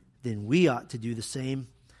 then we ought to do the same,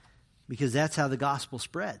 because that's how the gospel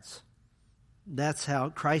spreads. That's how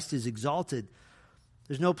Christ is exalted.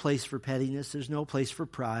 There's no place for pettiness. There's no place for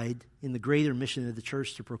pride in the greater mission of the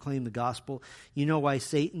church to proclaim the gospel. You know why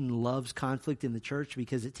Satan loves conflict in the church?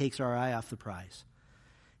 Because it takes our eye off the prize.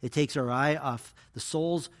 It takes our eye off the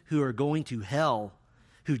souls who are going to hell,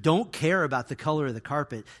 who don't care about the color of the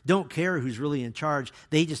carpet, don't care who's really in charge.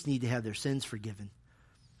 They just need to have their sins forgiven.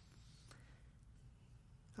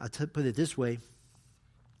 I'll put it this way.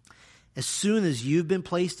 As soon as you've been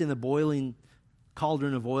placed in the boiling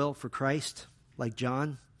cauldron of oil for Christ, like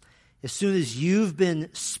John, as soon as you've been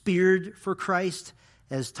speared for Christ,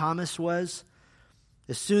 as Thomas was,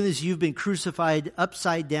 as soon as you've been crucified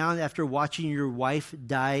upside down after watching your wife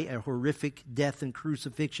die a horrific death and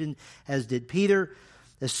crucifixion, as did Peter,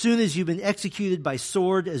 as soon as you've been executed by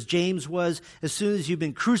sword, as James was, as soon as you've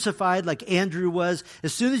been crucified like Andrew was,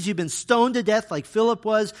 as soon as you've been stoned to death like Philip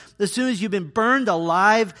was, as soon as you've been burned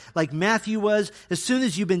alive like Matthew was, as soon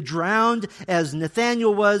as you've been drowned as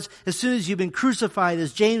Nathaniel was, as soon as you've been crucified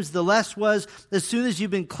as James the Less was, as soon as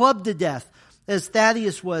you've been clubbed to death as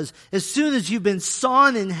Thaddeus was, as soon as you've been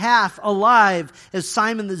sawn in half alive as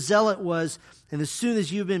Simon the Zealot was, and as soon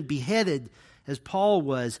as you've been beheaded as Paul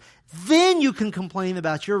was, then you can complain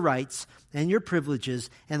about your rights and your privileges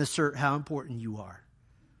and assert how important you are.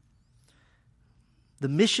 The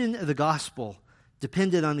mission of the gospel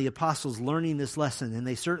depended on the apostles learning this lesson, and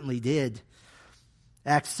they certainly did.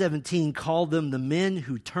 Acts 17 called them the men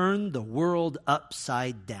who turned the world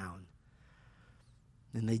upside down.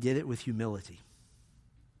 And they did it with humility.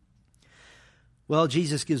 Well,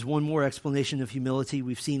 Jesus gives one more explanation of humility.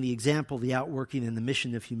 We've seen the example, the outworking, and the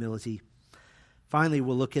mission of humility. Finally,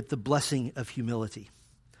 we'll look at the blessing of humility.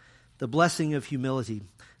 The blessing of humility.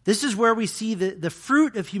 This is where we see the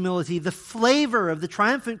fruit of humility, the flavor of the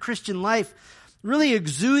triumphant Christian life really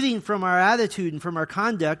exuding from our attitude and from our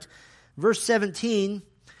conduct. Verse 17,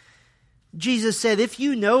 Jesus said, "If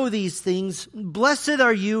you know these things, blessed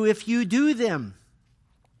are you if you do them."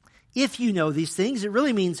 If you know these things, it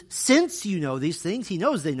really means since you know these things. He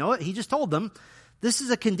knows they know it. He just told them. This is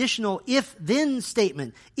a conditional if-then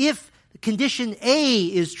statement. If condition A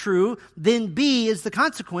is true, then B is the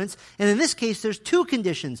consequence. And in this case, there's two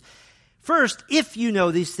conditions. First, if you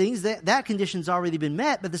know these things, that condition's already been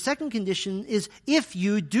met. But the second condition is if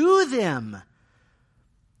you do them.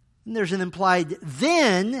 And there's an implied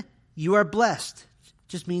then you are blessed. It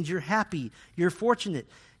just means you're happy, you're fortunate.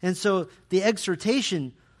 And so the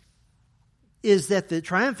exhortation is that the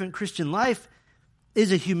triumphant Christian life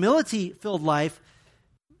is a humility-filled life.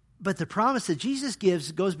 But the promise that Jesus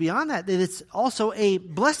gives goes beyond that it's also a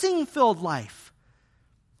blessing-filled life,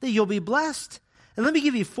 that you'll be blessed. And let me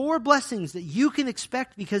give you 4 blessings that you can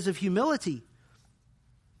expect because of humility.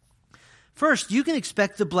 First, you can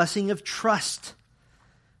expect the blessing of trust.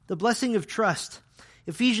 The blessing of trust.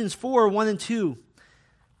 Ephesians 4:1-2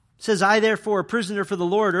 says, "I therefore, a prisoner for the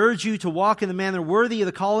Lord, urge you to walk in the manner worthy of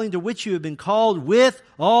the calling to which you have been called, with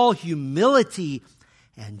all humility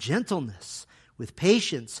and gentleness, with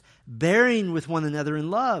patience, bearing with one another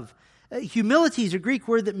in love." Humility is a Greek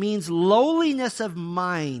word that means lowliness of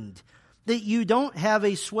mind, that you don't have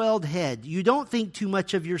a swelled head. You don't think too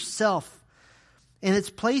much of yourself. And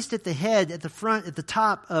it's placed at the head, at the front, at the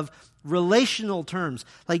top of relational terms,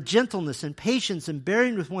 like gentleness and patience and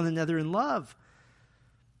bearing with one another in love.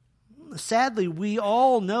 Sadly, we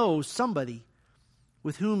all know somebody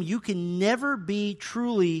with whom you can never be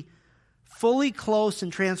truly fully close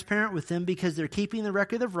and transparent with them because they're keeping the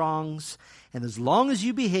record of wrongs. And as long as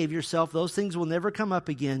you behave yourself, those things will never come up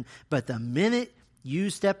again. But the minute you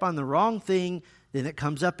step on the wrong thing, then it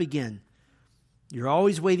comes up again. You're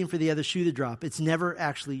always waiting for the other shoe to drop. It's never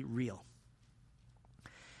actually real.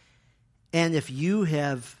 And if you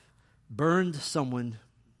have burned someone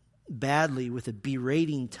badly with a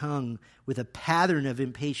berating tongue, with a pattern of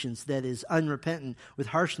impatience that is unrepentant, with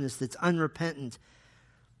harshness that's unrepentant,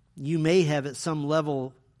 you may have at some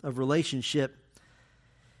level of relationship,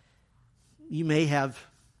 you may have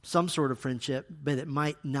some sort of friendship, but it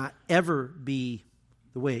might not ever be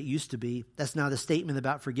the way it used to be. That's not a statement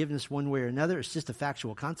about forgiveness one way or another. It's just a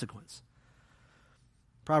factual consequence.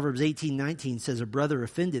 Proverbs 18:19 says, "A brother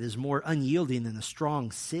offended is more unyielding than a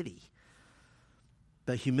strong city."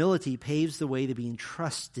 But humility paves the way to being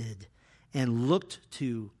trusted and looked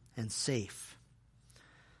to and safe.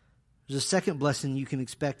 There's a second blessing you can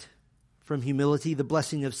expect from humility, the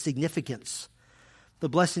blessing of significance. The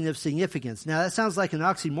blessing of significance. Now that sounds like an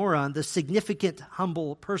oxymoron, the significant,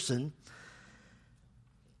 humble person.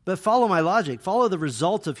 But follow my logic. Follow the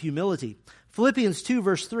result of humility. Philippians 2,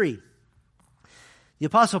 verse 3. The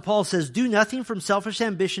Apostle Paul says, do nothing from selfish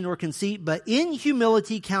ambition or conceit, but in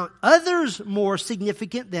humility count others more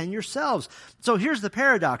significant than yourselves. So here's the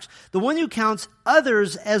paradox. The one who counts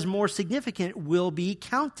others as more significant will be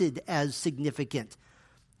counted as significant.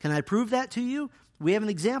 Can I prove that to you? We have an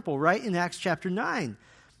example right in Acts chapter 9.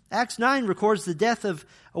 Acts 9 records the death of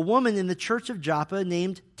a woman in the church of Joppa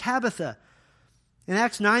named Tabitha. And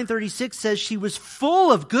Acts 9:36 says she was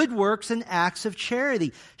full of good works and acts of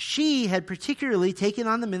charity. She had particularly taken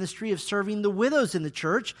on the ministry of serving the widows in the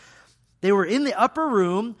church. They were in the upper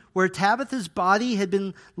room where Tabitha's body had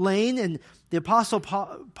been lain, and the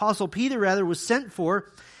Apostle Peter was sent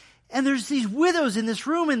for. And there's these widows in this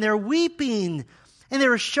room, and they're weeping. And they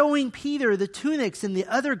were showing Peter the tunics and the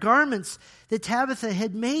other garments that Tabitha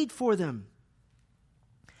had made for them.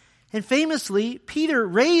 And famously, Peter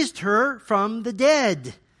raised her from the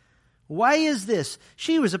dead. Why is this?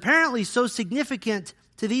 She was apparently so significant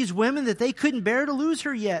to these women that they couldn't bear to lose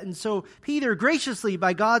her yet. And so Peter graciously,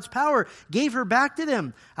 by God's power, gave her back to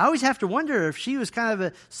them. I always have to wonder if she was kind of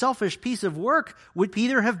a selfish piece of work, would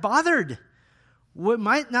Peter have bothered?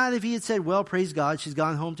 Might not if he had said, well, praise God, she's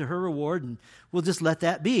gone home to her reward, and we'll just let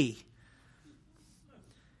that be.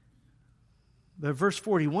 But verse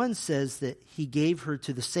 41 says that he gave her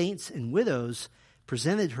to the saints and widows,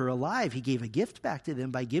 presented her alive. He gave a gift back to them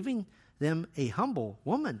by giving them a humble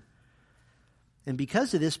woman. And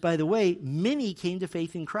because of this, by the way, many came to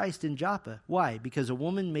faith in Christ in Joppa. Why? Because a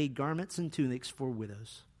woman made garments and tunics for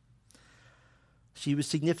widows. She was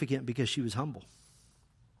significant because she was humble.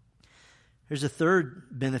 There's a third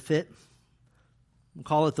benefit. We'll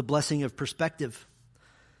call it the blessing of perspective.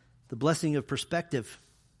 The blessing of perspective.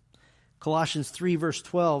 Colossians 3, verse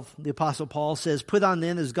 12, the Apostle Paul says, put on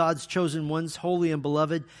then as God's chosen ones, holy and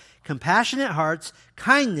beloved, compassionate hearts,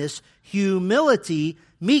 kindness, humility,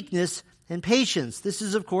 meekness, and patience. This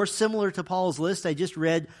is, of course, similar to Paul's list I just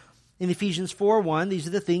read in Ephesians 4:1. These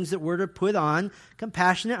are the things that we're to put on: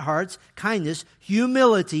 compassionate hearts, kindness,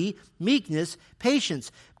 humility, meekness,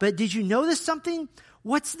 patience. But did you notice something?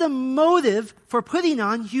 What's the motive for putting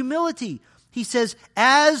on humility? He says,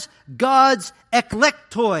 as God's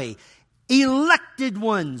eklektoi, elected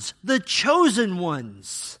ones, the chosen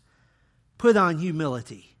ones, put on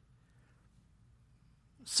humility.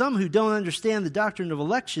 Some who don't understand the doctrine of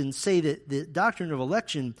election say that the doctrine of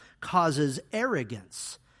election causes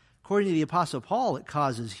arrogance. According to the Apostle Paul, it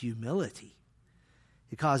causes humility.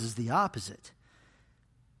 It causes the opposite.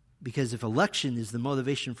 Because if election is the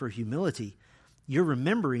motivation for humility, you're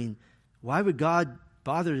remembering, why would God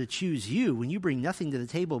bother to choose you when you bring nothing to the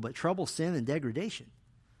table but trouble, sin, and degradation?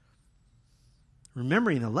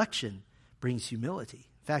 Remembering election brings humility.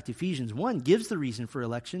 In fact, Ephesians 1 gives the reason for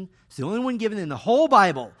election. It's the only one given in the whole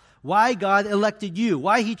Bible. Why God elected you.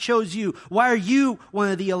 Why He chose you. Why are you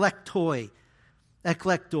one of the eklektoi?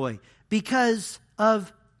 Because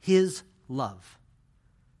of His love.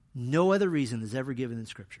 No other reason is ever given in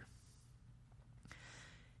Scripture.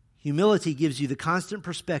 Humility gives you the constant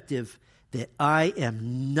perspective that I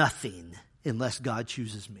am nothing unless God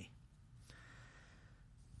chooses me.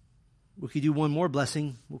 We could do one more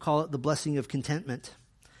blessing. We'll call it the blessing of contentment.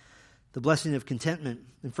 The blessing of contentment.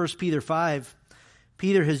 In 1 Peter 5,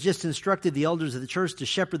 Peter has just instructed the elders of the church to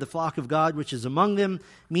shepherd the flock of God which is among them,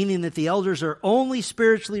 meaning that the elders are only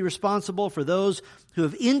spiritually responsible for those who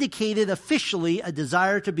have indicated officially a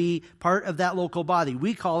desire to be part of that local body.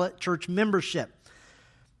 We call it church membership.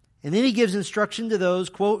 And then he gives instruction to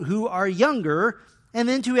those, quote, who are younger, and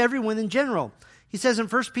then to everyone in general. He says in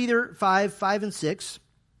 1 Peter 5 and 6,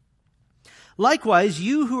 likewise,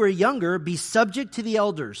 you who are younger, be subject to the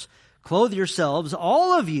elders. Clothe yourselves,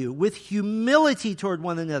 all of you, with humility toward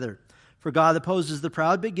one another. For God opposes the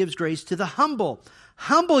proud, but gives grace to the humble.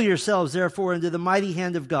 Humble yourselves, therefore, under the mighty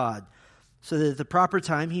hand of God, so that at the proper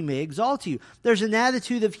time He may exalt you. There's an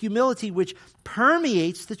attitude of humility which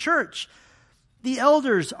permeates the church. The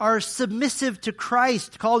elders are submissive to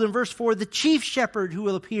Christ, called in verse 4, the chief shepherd who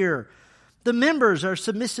will appear. The members are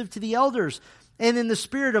submissive to the elders. And in the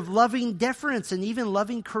spirit of loving deference and even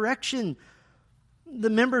loving correction, the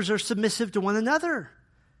members are submissive to one another.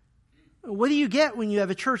 What do you get when you have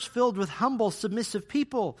a church filled with humble, submissive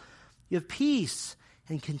people? You have peace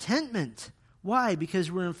and contentment. Why? Because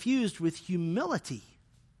we're infused with humility.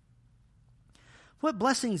 What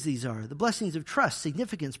blessings these are. The blessings of trust,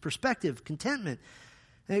 significance, perspective, contentment.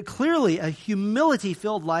 And clearly, a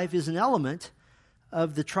humility-filled life is an element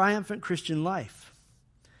of the triumphant Christian life.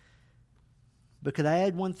 But could I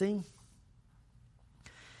add one thing?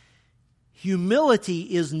 Humility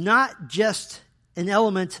is not just an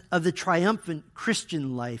element of the triumphant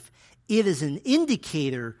Christian life. It is an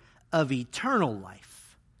indicator of eternal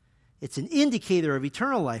life. It's an indicator of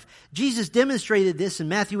eternal life. Jesus demonstrated this in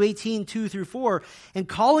Matthew 18, 2-4, and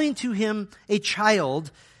calling to him a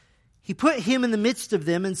child, he put him in the midst of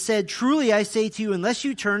them and said, "Truly I say to you, unless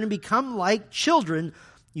you turn and become like children,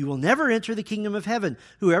 you will never enter the kingdom of heaven.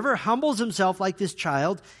 Whoever humbles himself like this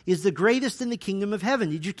child is the greatest in the kingdom of heaven."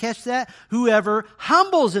 Did you catch that? Whoever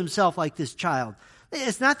humbles himself like this child.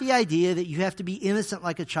 It's not the idea that you have to be innocent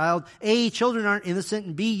like a child. A, children aren't innocent,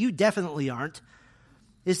 and B, you definitely aren't.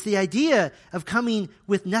 It's the idea of coming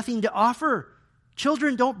with nothing to offer.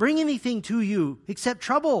 Children don't bring anything to you except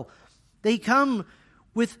trouble. They come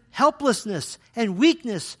with helplessness and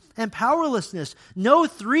weakness and powerlessness. No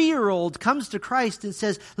 3-year-old comes to Christ and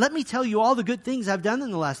says, "Let me tell you all the good things I've done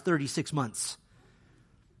in the last 36 months.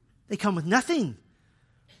 They come with nothing.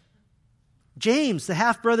 James, the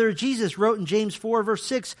half-brother of Jesus, wrote in James 4, verse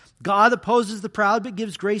 6, "God opposes the proud but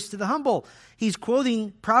gives grace to the humble." He's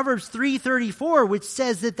quoting Proverbs 3:34, which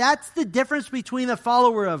says that that's the difference between a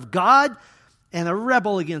follower of God and a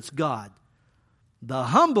rebel against God. The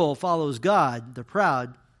humble follows God, the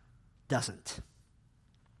proud doesn't.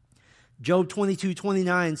 Job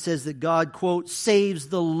 22:29 says that God, quote, "saves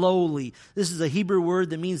the lowly." This is a Hebrew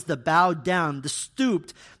word that means the bowed down, the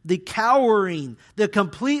stooped, the cowering, the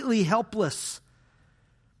completely helpless.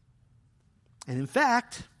 And in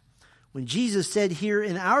fact, when Jesus said here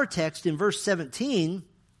in our text in verse 17,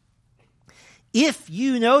 "If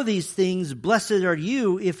you know these things, blessed are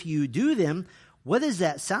you if you do them," what does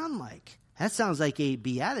that sound like? That sounds like a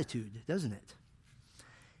beatitude, doesn't it?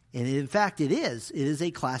 And in fact, it is. It is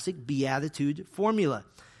a classic beatitude formula,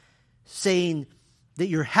 saying that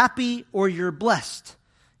you're happy or you're blessed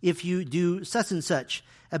if you do such and such.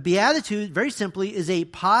 A beatitude, very simply, is a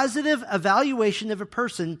positive evaluation of a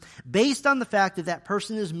person based on the fact that that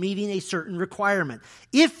person is meeting a certain requirement.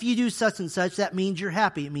 If you do such and such, that means you're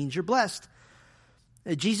happy. It means you're blessed.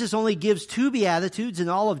 Jesus only gives 2 beatitudes in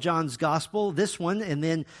all of John's gospel, this one, and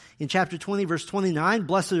then in chapter 20, verse 29,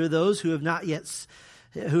 "Blessed are those who have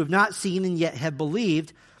not seen and yet have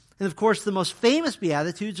believed." And of course, the most famous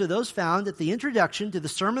beatitudes are those found at the introduction to the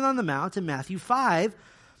Sermon on the Mount in Matthew 5.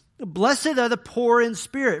 "Blessed are the poor in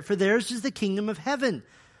spirit, for theirs is the kingdom of heaven."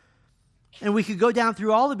 And we could go down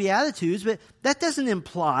through all the beatitudes, but that doesn't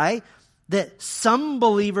imply that some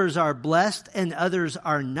believers are blessed and others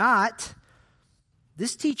are not.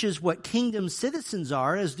 This teaches what kingdom citizens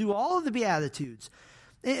are, as do all of the Beatitudes.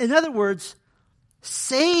 In other words,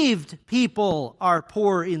 saved people are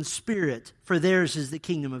poor in spirit, for theirs is the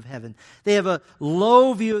kingdom of heaven. They have a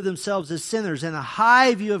low view of themselves as sinners and a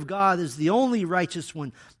high view of God as the only righteous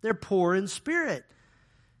one. They're poor in spirit.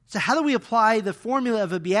 So how do we apply the formula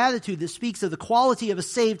of a beatitude that speaks of the quality of a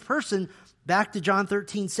saved person back to John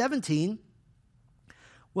 13:17?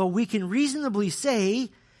 Well, we can reasonably say,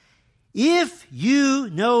 if you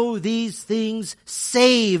know these things,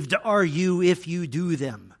 saved are you if you do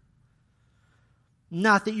them.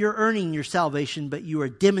 Not that you're earning your salvation, but you are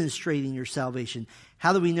demonstrating your salvation.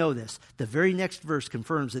 How do we know this? The very next verse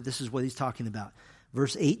confirms that this is what he's talking about.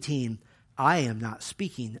 Verse 18, "I am not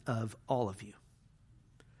speaking of all of you.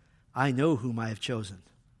 I know whom I have chosen."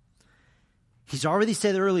 He's already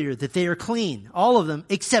said earlier that they are clean, all of them,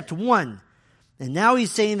 except one. And now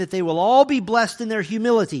he's saying that they will all be blessed in their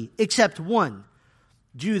humility, except one,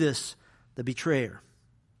 Judas, the betrayer.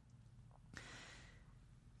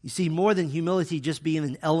 You see, more than humility just being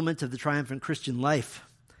an element of the triumphant Christian life,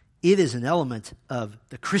 it is an element of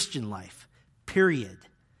the Christian life, period.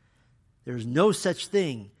 There's no such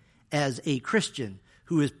thing as a Christian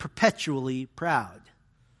who is perpetually proud.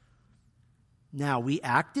 Now, we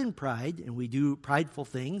act in pride, and we do prideful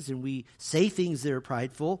things, and we say things that are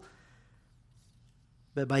prideful,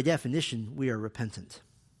 but by definition, we are repentant.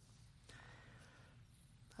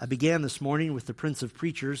 I began this morning with the Prince of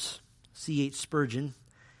Preachers, C.H. Spurgeon,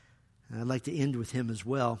 and I'd like to end with him as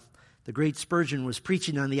well. The great Spurgeon was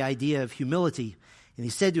preaching on the idea of humility, and he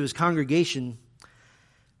said to his congregation,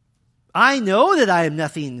 "I know that I am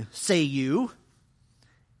nothing, say you.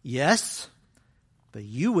 Yes, but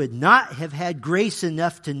you would not have had grace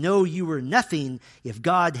enough to know you were nothing if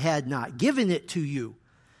God had not given it to you.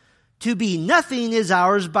 To be nothing is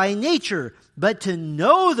ours by nature, but to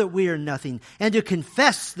know that we are nothing and to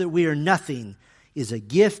confess that we are nothing is a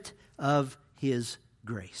gift of His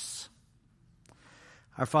grace."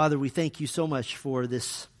 Our Father, we thank you so much for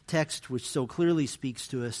this text which so clearly speaks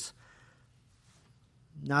to us.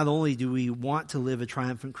 Not only do we want to live a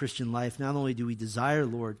triumphant Christian life, not only do we desire,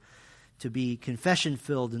 Lord, to be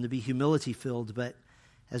confession-filled and to be humility-filled, but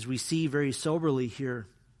as we see very soberly here,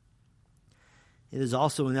 It is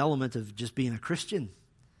also an element of just being a Christian.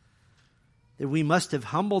 That we must have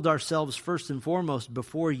humbled ourselves first and foremost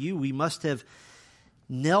before you. We must have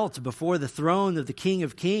knelt before the throne of the King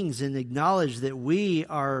of Kings and acknowledged that we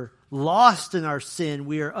are lost in our sin.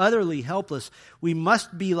 We are utterly helpless. We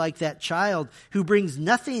must be like that child who brings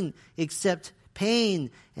nothing except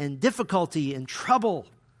pain and difficulty and trouble.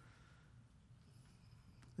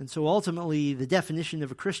 And so ultimately, the definition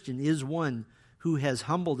of a Christian is one who has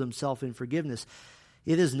humbled himself in forgiveness.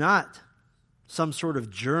 It is not some sort of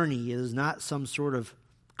journey. It is not some sort of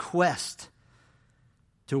quest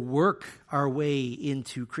to work our way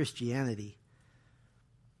into Christianity.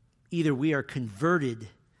 Either we are converted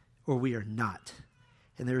or we are not.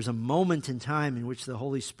 And there's a moment in time in which the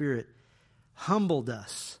Holy Spirit humbled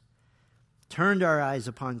us, turned our eyes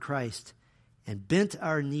upon Christ, and bent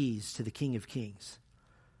our knees to the King of Kings.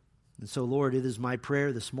 And so, Lord, it is my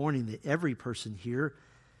prayer this morning that every person here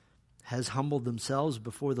has humbled themselves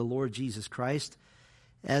before the Lord Jesus Christ.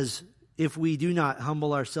 As if we do not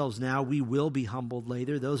humble ourselves now, we will be humbled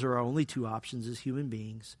later. Those are our only two options as human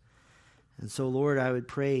beings. And so, Lord, I would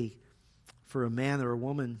pray for a man or a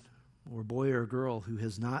woman or a boy or a girl who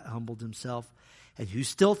has not humbled himself and who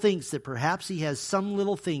still thinks that perhaps he has some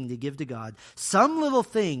little thing to give to God, some little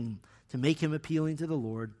thing to make him appealing to the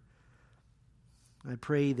Lord. I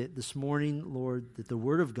pray that this morning, Lord, that the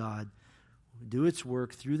Word of God will do its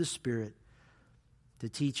work through the Spirit to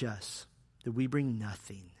teach us that we bring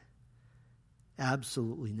nothing,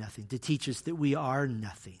 absolutely nothing, to teach us that we are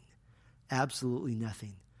nothing, absolutely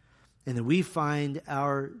nothing, and that we find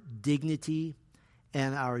our dignity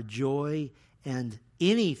and our joy and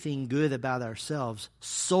anything good about ourselves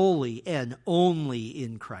solely and only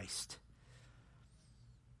in Christ.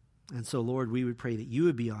 And so, Lord, we would pray that you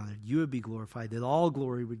would be honored, you would be glorified, that all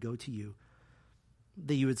glory would go to you,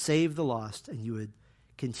 that you would save the lost, and you would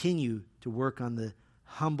continue to work on the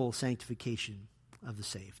humble sanctification of the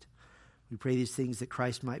saved. We pray these things that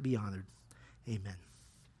Christ might be honored. Amen.